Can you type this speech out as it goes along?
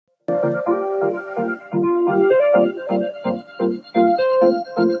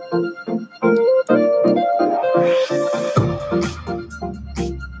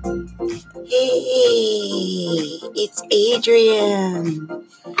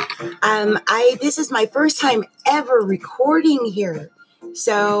I This is my first time ever recording here,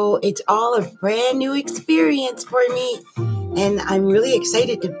 so it's all a brand new experience for me, and I'm really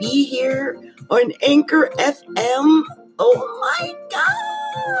excited to be here on Anchor FM. Oh my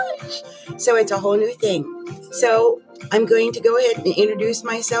gosh! So it's a whole new thing. So I'm going to go ahead and introduce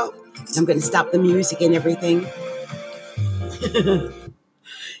myself. I'm going to stop the music and everything.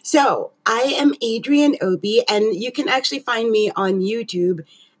 So I am Adrienne Obi, and you can actually find me on YouTube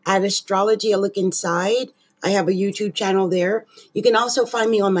at Astrology A Look Inside. I have a YouTube channel there. You can also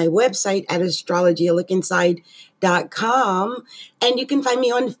find me on my website at astrologyalookinside.com. And you can find me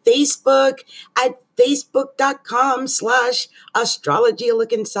on Facebook at facebook.com/astrology a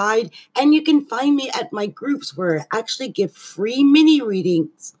look inside. And you can find me at my groups where I actually give free mini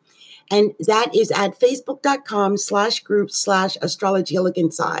readings. And that is at facebook.com/group/astrology a look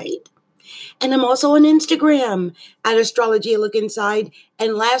inside. And I'm also on Instagram at Astrology a Look Inside.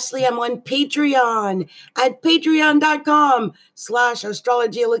 And lastly, I'm on Patreon at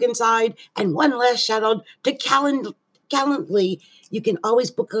patreon.com/Astrology a Look Inside. And one last shout out to Calendly. You can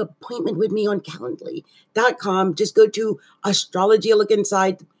always book an appointment with me on Calendly.com. Just go to Astrology a Look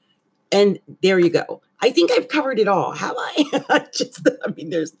Inside. And there you go. I think I've covered it all. Have I?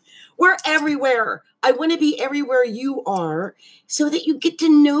 We're everywhere. I want to be everywhere you are so that you get to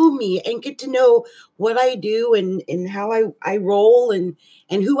know me and get to know what I do and how I roll and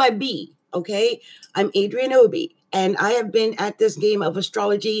who I be. Okay. I'm Adrienne Obi, and I have been at this game of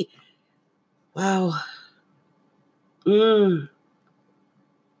astrology. Wow.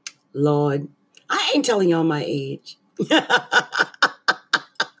 Lord, I ain't telling y'all my age.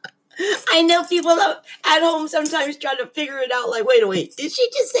 I know people at home sometimes try to figure it out. Like, wait, did she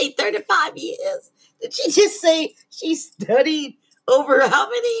just say 35 years? Did she just say she studied over how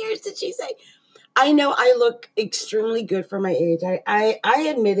many years did she say? I know I look extremely good for my age. I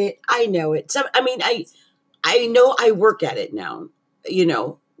admit it. I know it. I know I work at it now,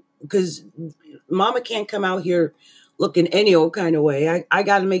 because mama can't come out here looking any old kind of way. I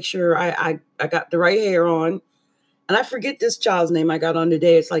got to make sure I got the right hair on. And I forget this child's name I got on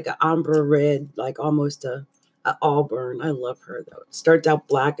today. It's like an ombre red, like almost a auburn. I love her though. It starts out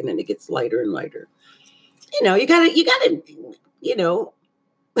black and then it gets lighter and lighter. You gotta.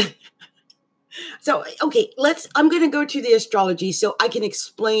 So, okay, I'm going to go to the astrology so I can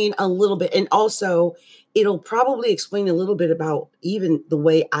explain a little bit. And also it'll probably explain a little bit about even the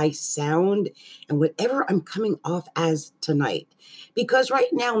way I sound and whatever I'm coming off as tonight. Because right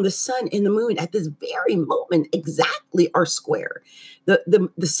now the sun and the moon at this very moment exactly are square.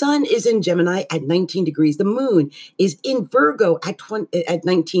 The sun is in Gemini at 19 degrees. The moon is in Virgo at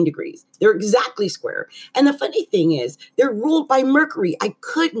 19 degrees. They're exactly square. And the funny thing is they're ruled by Mercury. I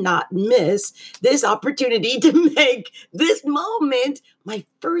could not miss this opportunity to make this moment my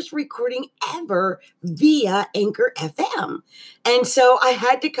first recording ever via Anchor FM. And so I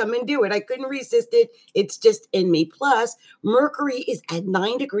had to come and do it. I couldn't resist it. It's just in me. Plus, Mercury is at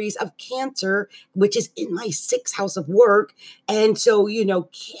 9 degrees of Cancer, which is in my 6th house of work. And so,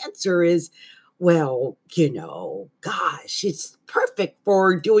 Cancer is, gosh, it's perfect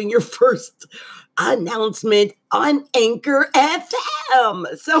for doing your first announcement on Anchor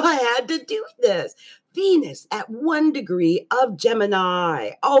FM. So I had to do this. Venus at 1 degree of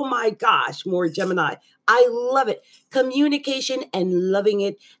Gemini. Oh my gosh, more Gemini. I love it. Communication and loving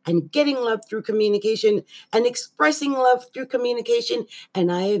it and getting love through communication and expressing love through communication. And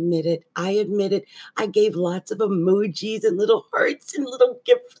I admit it. I gave lots of emojis and little hearts and little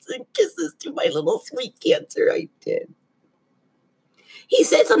gifts and kisses to my little sweet Cancer. I did. He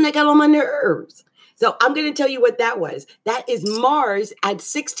said something that got on my nerves. So I'm going to tell you what that was. That is Mars at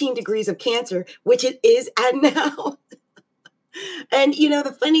 16 degrees of Cancer, which it is at now. And,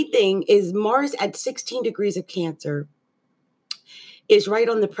 the funny thing is Mars at 16 degrees of Cancer is right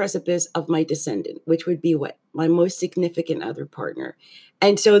on the precipice of my descendant, which would be what? My most significant other partner.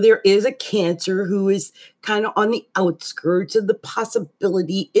 And so there is a Cancer who is kind of on the outskirts of the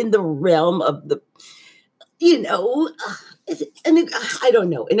possibility in the realm of the, I don't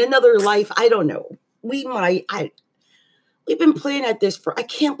know. In another life, I don't know. We've been playing at this I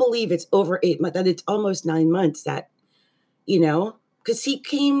can't believe it's over 8 months, that it's almost 9 months that, because he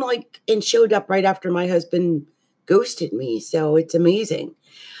came and showed up right after my husband ghosted me. So it's amazing.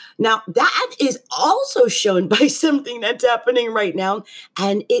 Now that is also shown by something that's happening right now.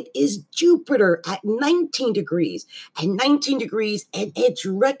 And it is Jupiter at 19 degrees and it's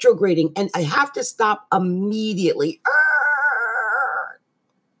retrograding. And I have to stop immediately.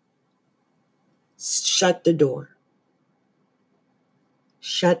 Shut the door.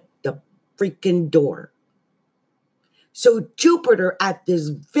 Shut the freaking door. So Jupiter at this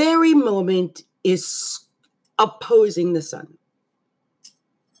very moment is opposing the sun.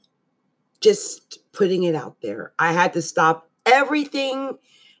 Just putting it out there. I had to stop everything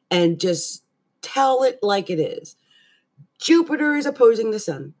and just tell it like it is. Jupiter is opposing the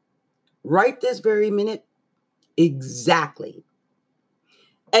sun right this very minute. Exactly.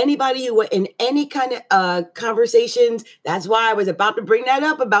 Anybody who in any kind of conversations, that's why I was about to bring that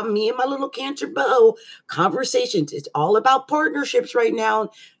up about me and my little Cancer bow conversations. It's all about partnerships right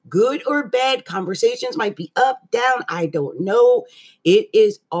now. Good or bad conversations might be up, down. I don't know. It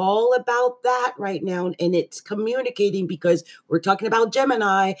is all about that right now. And it's communicating because we're talking about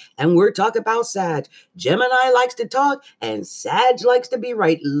Gemini and we're talking about Sag. Gemini likes to talk and Sag likes to be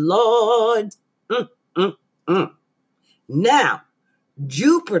right. Lord. Now,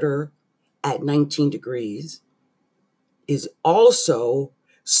 Jupiter at 19 degrees is also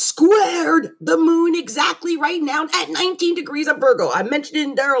squared the moon exactly right now at 19 degrees of Virgo. I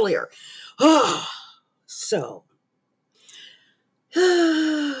mentioned it earlier. So,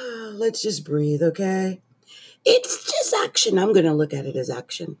 let's just breathe, okay? It's just action. I'm going to look at it as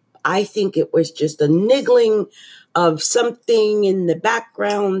action. I think it was just a niggling of something in the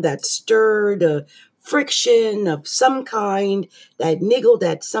background that stirred a friction of some kind that niggled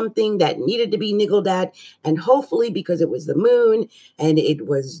at something that needed to be niggled at. And hopefully because it was the moon and it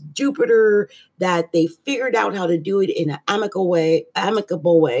was Jupiter, that they figured out how to do it in an amicable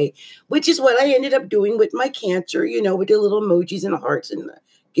way, which is what I ended up doing with my Cancer, with the little emojis and the hearts and the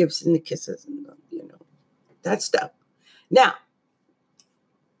gifts and the kisses and that stuff. Now,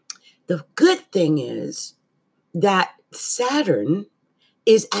 the good thing is that Saturn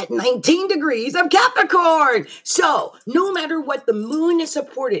is at 19 degrees of Capricorn. So no matter what the moon is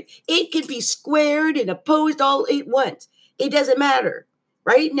supported, it can be squared and opposed all at once. It doesn't matter.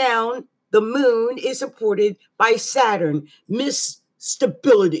 Right now, the moon is supported by Saturn, Miss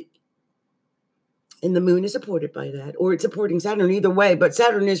Stability. And the moon is supported by that, or it's supporting Saturn either way, but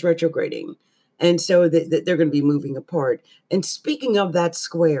Saturn is retrograding. And so that they're going to be moving apart. And speaking of that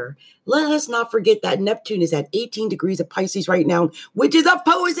square, let us not forget that Neptune is at 18 degrees of Pisces right now, which is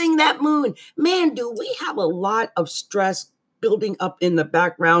opposing that moon. Man, do we have a lot of stress building up in the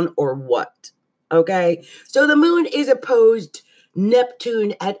background or what? Okay. So the moon is opposed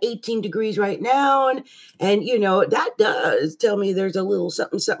Neptune at 18 degrees right now. And that does tell me there's a little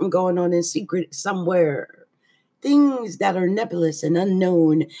something going on in secret somewhere. Things that are nebulous and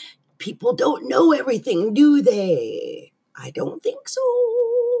unknown. People don't know everything, do they? I don't think so.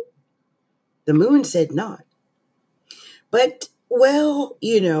 The moon said not. But, well,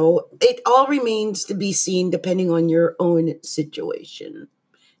 it all remains to be seen depending on your own situation.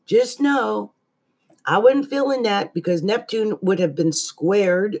 Just know, I wasn't feeling that because Neptune would have been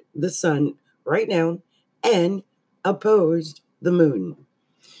squared the sun right now and opposed the moon.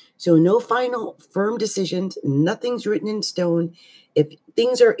 So no final firm decisions. Nothing's written in stone. If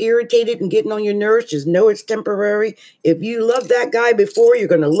things are irritated and getting on your nerves, just know it's temporary. If you loved that guy before, you're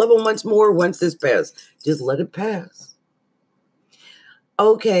going to love him once more once this passes. Just let it pass.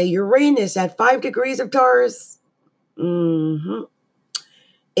 Okay, Uranus at 5 degrees of Taurus. And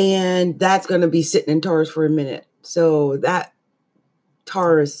that's going to be sitting in Taurus for a minute. So that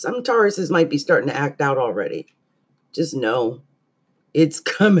some Tauruses might be starting to act out already. Just know. It's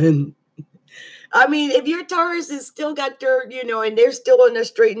coming. I mean, if your Taurus is still got their, and they're still on a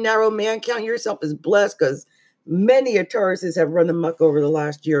straight and narrow, man, count yourself as blessed because many of Tauruses have run amok over the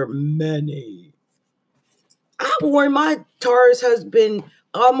last year. Many. I warned my Taurus husband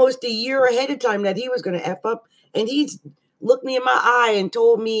almost a year ahead of time that he was going to F up. And he's looked me in my eye and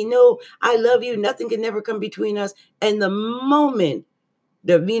told me, no, I love you. Nothing can never come between us. And the moment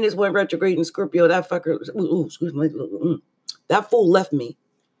the Venus went retrograde in Scorpio, that fucker, that fool left me.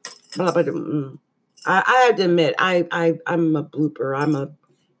 I have to admit, I'm a blooper. I'm a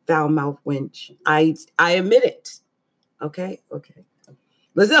foul mouth wench. I admit it. Okay.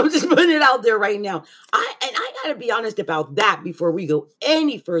 Listen, I'm just putting it out there right now. I gotta be honest about that before we go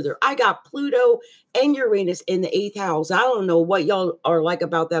any further. I got Pluto and Uranus in the 8th house. I don't know what y'all are like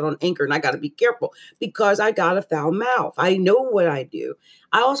about that on Anchor, and I gotta be careful because I got a foul mouth. I know what I do.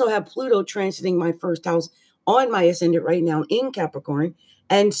 I also have Pluto transiting my 1st house on my ascendant right now in Capricorn.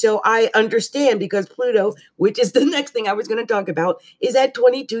 And so I understand because Pluto, which is the next thing I was going to talk about, is at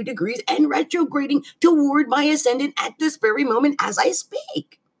 22 degrees and retrograding toward my ascendant at this very moment as I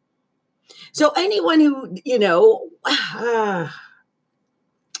speak. So anyone who,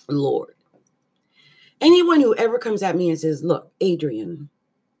 Lord, anyone who ever comes at me and says, look, Adrian,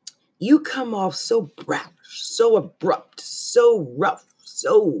 you come off so brash, so abrupt, so rough,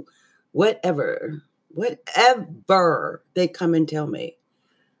 so whatever. whatever they come and tell me,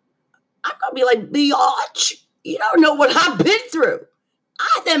 I'm going to be like, biatch, you don't know what I've been through.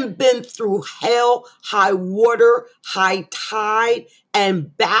 I done been through hell, high water, high tide,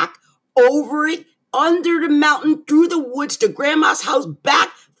 and back over it, under the mountain, through the woods, to grandma's house, back,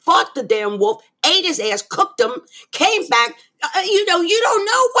 fought the damn wolf, ate his ass, cooked him, came back. You don't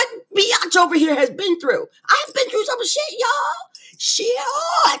know what biatch over here has been through. I've been through some shit, y'all.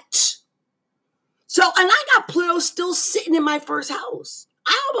 Shit. So, and I got Pluto still sitting in my first house.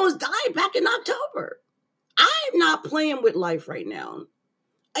 I almost died back in October. I'm not playing with life right now.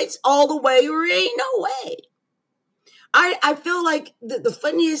 It's all the way or it ain't no way. I feel like the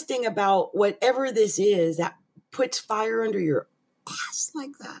funniest thing about whatever this is that puts fire under your ass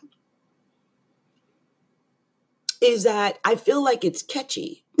like that is that I feel like it's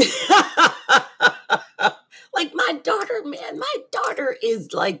catchy. Like my daughter, man, my daughter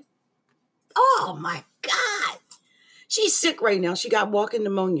is like, oh my God. She's sick right now. She got walking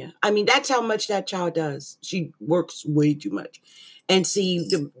pneumonia. I mean, that's how much that child does. She works way too much. And see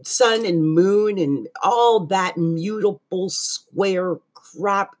the sun and moon and all that mutable square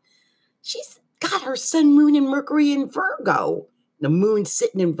crap. She's got her sun, moon, and Mercury in Virgo. The moon's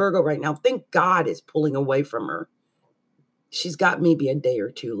sitting in Virgo right now. Thank God it's pulling away from her. She's got maybe a day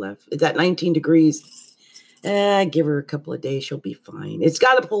or two left. It's at 19 degrees. Give her a couple of days. She'll be fine. It's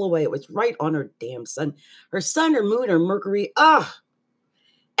got to pull away. It was right on her damn sun. Her sun, her moon, her Mercury.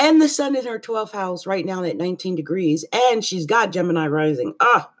 And the sun in her 12th house right now at 19 degrees. And she's got Gemini rising.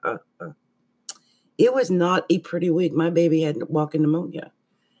 It was not a pretty week. My baby had walking pneumonia.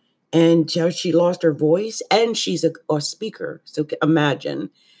 And she lost her voice. And she's a speaker. So imagine.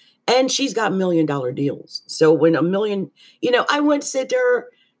 And she's got $1 million deals. So when $1 million, I once said to her,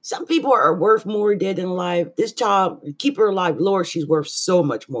 some people are worth more dead than alive. This child, keep her alive. Lord, she's worth so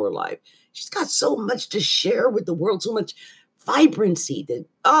much more alive. She's got so much to share with the world, so much vibrancy that,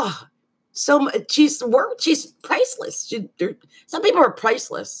 so much. She's priceless. Some people are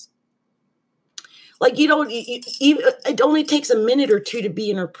priceless. Like it only takes a minute or two to be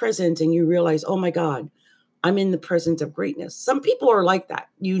in her presence and you realize, oh my God, I'm in the presence of greatness. Some people are like that.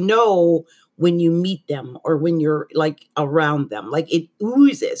 When you meet them or when you're like around them, like it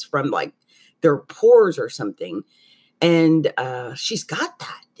oozes from like their pores or something. And she's got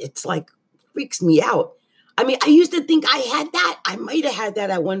that. It's like freaks me out. I mean, I used to think I had that. I might have had that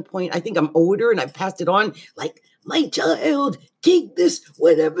at one point. I think I'm older and I passed it on. Like, my child, take this,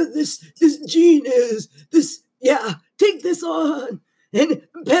 whatever this gene is. Take this on. And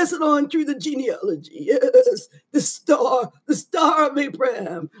pass it on through the genealogy. Yes, the star of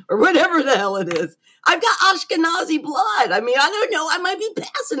Abraham, or whatever the hell it is. I've got Ashkenazi blood. I mean, I don't know. I might be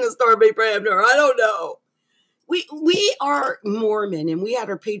passing the star of Abraham to her. I don't know. We are Mormon, and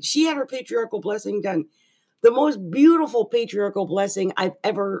she had her patriarchal blessing done. The most beautiful patriarchal blessing I've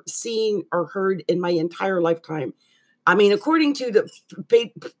ever seen or heard in my entire lifetime. I mean, according to the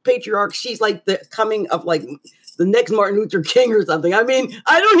patriarch, she's like the coming of like the next Martin Luther King or something. I mean,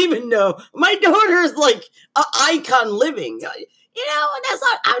 I don't even know. My daughter is like an icon living, and that's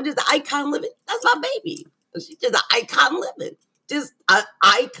not, I'm just an icon living. That's my baby. She's just an icon living. She's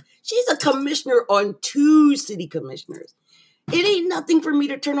a commissioner on 2 city commissioners. It ain't nothing for me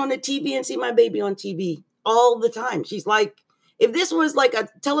to turn on the TV and see my baby on TV all the time. She's like, if this was like a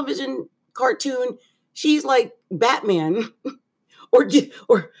television cartoon, she's like Batman or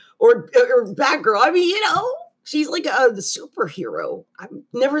Batgirl. I mean, she's like the superhero. I've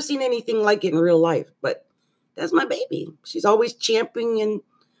never seen anything like it in real life, but that's my baby. She's always championing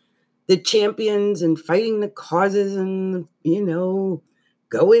the champions and fighting the causes and,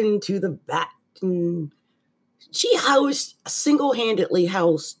 going to the bat. And she single-handedly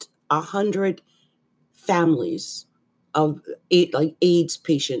housed 100 families of AIDS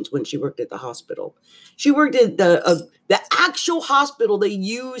patients when she worked at the hospital. She worked at the actual hospital they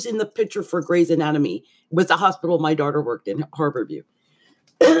use in the picture for Grey's Anatomy was the hospital my daughter worked in, Harborview.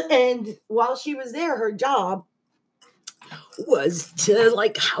 And while she was there, her job was to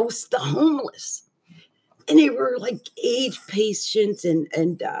like house the homeless. And they were like AIDS patients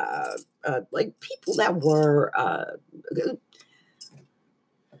and like people that were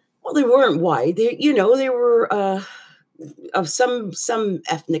they weren't white. They were of some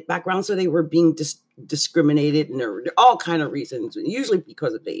ethnic background, so they were being discriminated, and there were all kind of reasons. Usually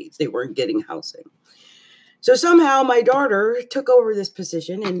because of AIDS, they weren't getting housing. So somehow my daughter took over this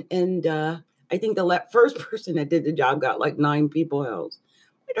position, and I think the first person that did the job got like 9 people housed.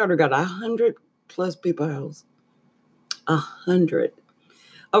 My daughter got 100 plus people housed. 100.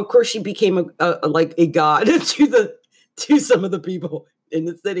 Of course, she became a god to some of the people. in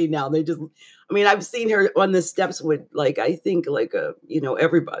the city now. I've seen her on the steps with I think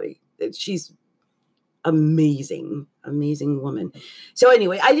everybody. She's amazing woman. So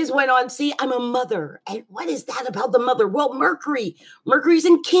anyway, I just went on. See, I'm a mother. And what is that about the mother? Well, Mercury's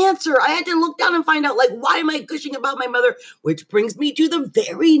in Cancer. I had to look down and find out, why am I gushing about my mother? Which brings me to the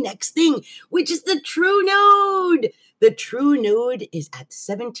very next thing, which is the true node. The true node is at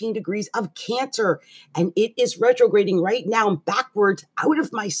 17 degrees of Cancer, and it is retrograding right now backwards out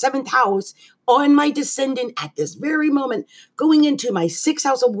of my 7th house on my descendant at this very moment, going into my 6th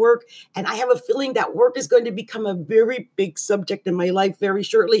house of work. And I have a feeling that work is going to become a very big subject in my life very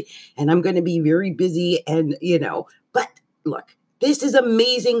shortly. And I'm going to be very busy but look, this is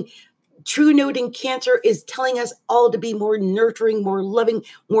amazing. True node in Cancer is telling us all to be more nurturing, more loving,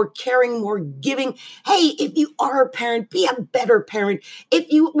 more caring, more giving. Hey, if you are a parent, be a better parent.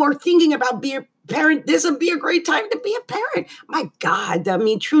 If you are thinking about being a parent, this would be a great time to be a parent. My God,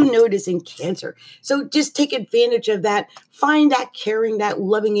 true node is in Cancer. So just take advantage of that. Find that caring, that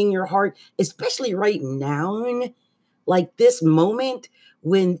loving in your heart, especially right now, like this moment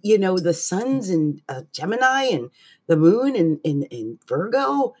when, the sun's in Gemini and the moon in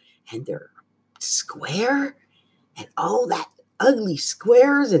Virgo, and they're square, and all that ugly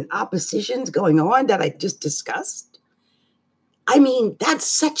squares and oppositions going on that I just discussed. That's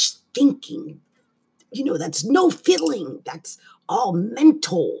such thinking. That's no feeling. That's all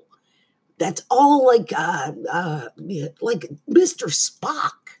mental. That's all like Mr.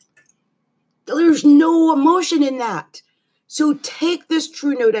 Spock. There's no emotion in that. So take this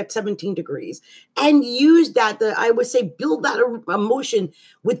true node at 17 degrees and use that, I would say, build that emotion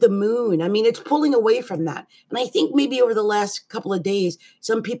with the moon. It's pulling away from that. And I think maybe over the last couple of days,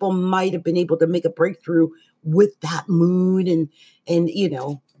 some people might have been able to make a breakthrough with that moon. And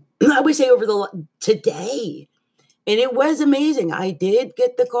I would say today. And it was amazing. I did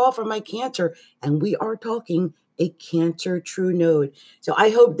get the call from my Cancer, and we are talking a Cancer true node. So I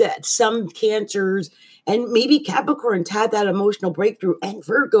hope that some Cancers and maybe Capricorns had that emotional breakthrough, and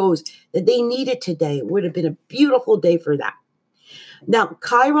Virgos that they needed today. It would have been a beautiful day for that. Now,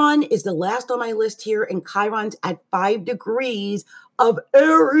 Chiron is the last on my list here, and Chiron's at 5 degrees of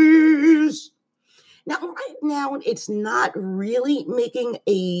Aries. Now, right now, it's not really making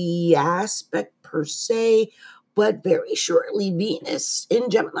a aspect per se, but very shortly, Venus in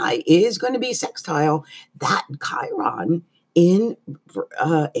Gemini is going to be sextile that Chiron in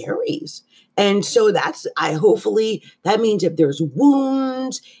Aries. And so hopefully that means if there's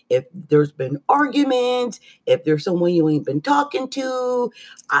wounds, if there's been arguments, if there's someone you ain't been talking to,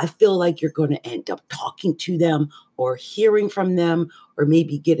 I feel like you're going to end up talking to them or hearing from them or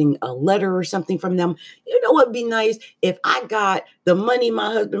maybe getting a letter or something from them. You know what would be nice? If I got the money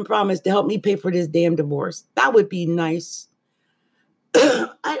my husband promised to help me pay for this damn divorce. That would be nice.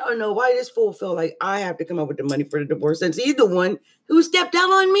 I don't know why this fool felt like I have to come up with the money for the divorce since he's the one who stepped out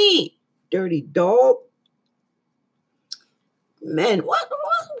on me. Dirty dog. Men, what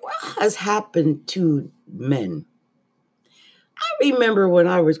has happened to men? I remember when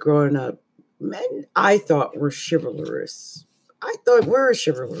I was growing up, men I thought were chivalrous. I thought, where is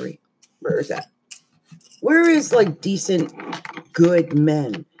chivalry? Where is that? Where is decent, good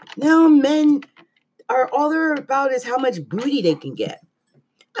men? Now men are all they're about is how much booty they can get.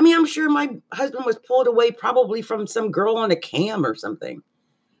 I'm sure my husband was pulled away probably from some girl on a cam or something.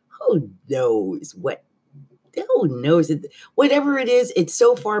 Who knows what? Who knows? Whatever it is, it's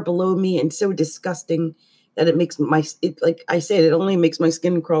so far below me and so disgusting that it makes like I said, it only makes my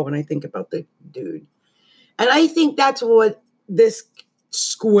skin crawl when I think about the dude. And I think that's what this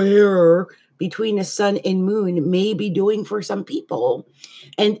square between the sun and moon may be doing for some people.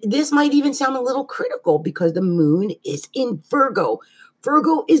 And this might even sound a little critical because the moon is in Virgo.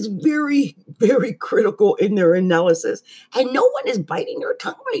 Virgo is very, very critical in their analysis. And no one is biting their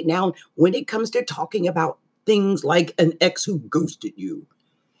tongue right now when it comes to talking about things like an ex who ghosted you.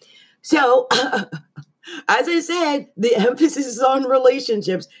 So, as I said, the emphasis is on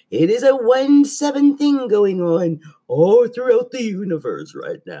relationships. It is a 1-7 thing going on all throughout the universe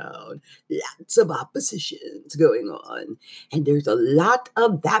right now. Lots of oppositions going on. And there's a lot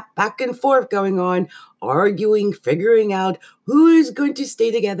of that back and forth going on, arguing, figuring out who is going to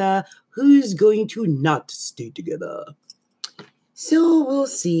stay together, who's going to not stay together. So we'll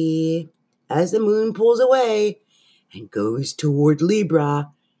see as the moon pulls away and goes toward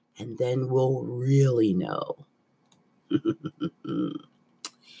Libra. And then we'll really know.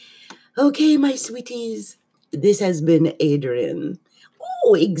 Okay, my sweeties. This has been Adrian.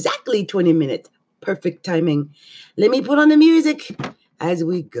 Oh, exactly 20 minutes. Perfect timing. Let me put on the music as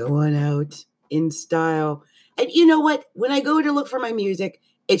we go on out in style. And you know what? When I go to look for my music,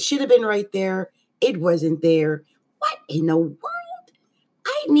 it should have been right there. It wasn't there. What in the world?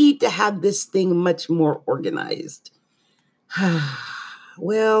 I need to have this thing much more organized.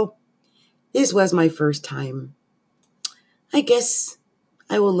 Well, this was my first time. I guess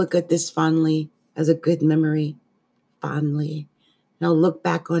I will look at this fondly as a good memory. Fondly. And I'll look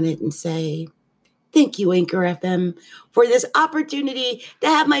back on it and say, thank you, Anchor FM, for this opportunity to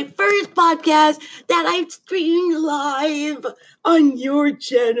have my first podcast that I've streamed live on your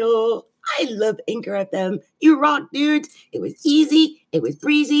channel. I love Anchor FM. You rock, dudes. It was easy, it was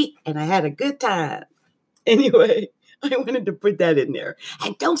breezy, and I had a good time. Anyway, I wanted to put that in there.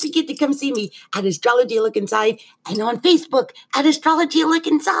 And don't forget to come see me at Astrology Look Inside and on Facebook at Astrology Look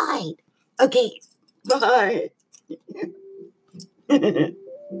Inside. Okay, bye.